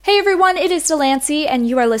everyone, it is Delancey, and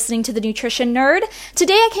you are listening to The Nutrition Nerd.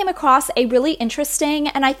 Today I came across a really interesting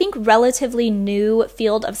and I think relatively new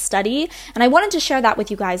field of study, and I wanted to share that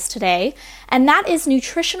with you guys today, and that is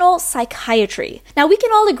nutritional psychiatry. Now, we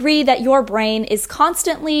can all agree that your brain is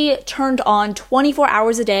constantly turned on 24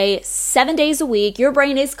 hours a day, 7 days a week. Your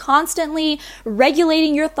brain is constantly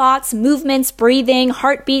regulating your thoughts, movements, breathing,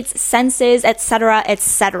 heartbeats, senses, etc.,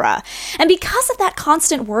 etc. And because of that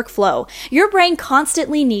constant workflow, your brain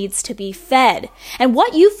constantly needs to be fed. And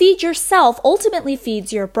what you feed yourself ultimately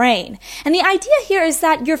feeds your brain. And the idea here is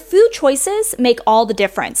that your food choices make all the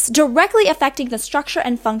difference, directly affecting the structure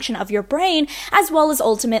and function of your brain, as well as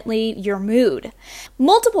ultimately your mood.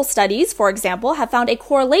 Multiple studies, for example, have found a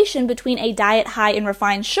correlation between a diet high in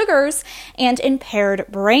refined sugars and impaired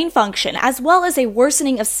brain function, as well as a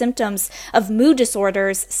worsening of symptoms of mood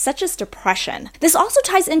disorders such as depression. This also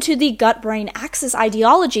ties into the gut-brain axis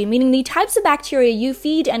ideology, meaning the types of bacteria you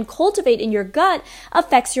feed and cultivate in your gut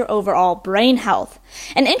affects your overall brain health.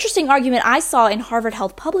 An interesting argument I saw in Harvard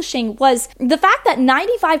Health Publishing was the fact that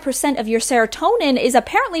 95% of your serotonin is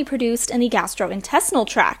apparently produced in the gastrointestinal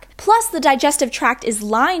tract. Plus, the digestive tract is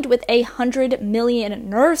lined with 100 million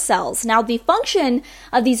nerve cells. Now, the function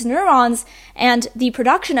of these neurons and the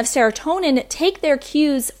production of serotonin take their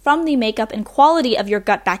cues from the makeup and quality of your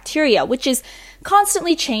gut bacteria, which is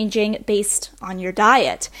constantly changing based on your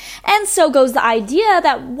diet. And so goes the idea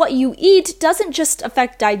that what you eat doesn't just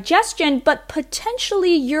affect digestion, but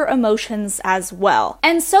potentially your emotions as well.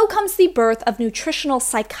 And so comes the birth of nutritional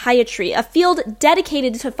psychiatry, a field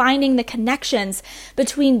dedicated to finding the connections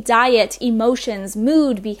between diet, emotions,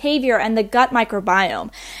 mood, behavior, and the gut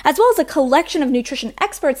microbiome, as well as a collection of nutrition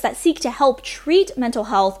experts that seek to help treat mental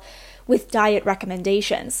health with diet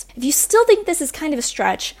recommendations. If you still think this is kind of a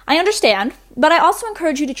stretch, I understand, but I also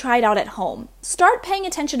encourage you to try it out at home. Start paying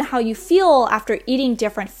attention to how you feel after eating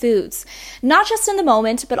different foods, not just in the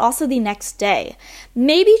moment, but also the next day.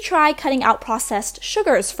 Maybe try cutting out processed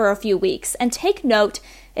sugars for a few weeks and take note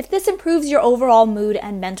if this improves your overall mood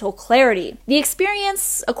and mental clarity. The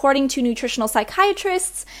experience, according to nutritional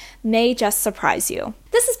psychiatrists, may just surprise you.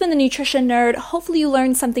 This has been The Nutrition Nerd. Hopefully you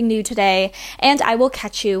learned something new today, and I will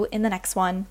catch you in the next one.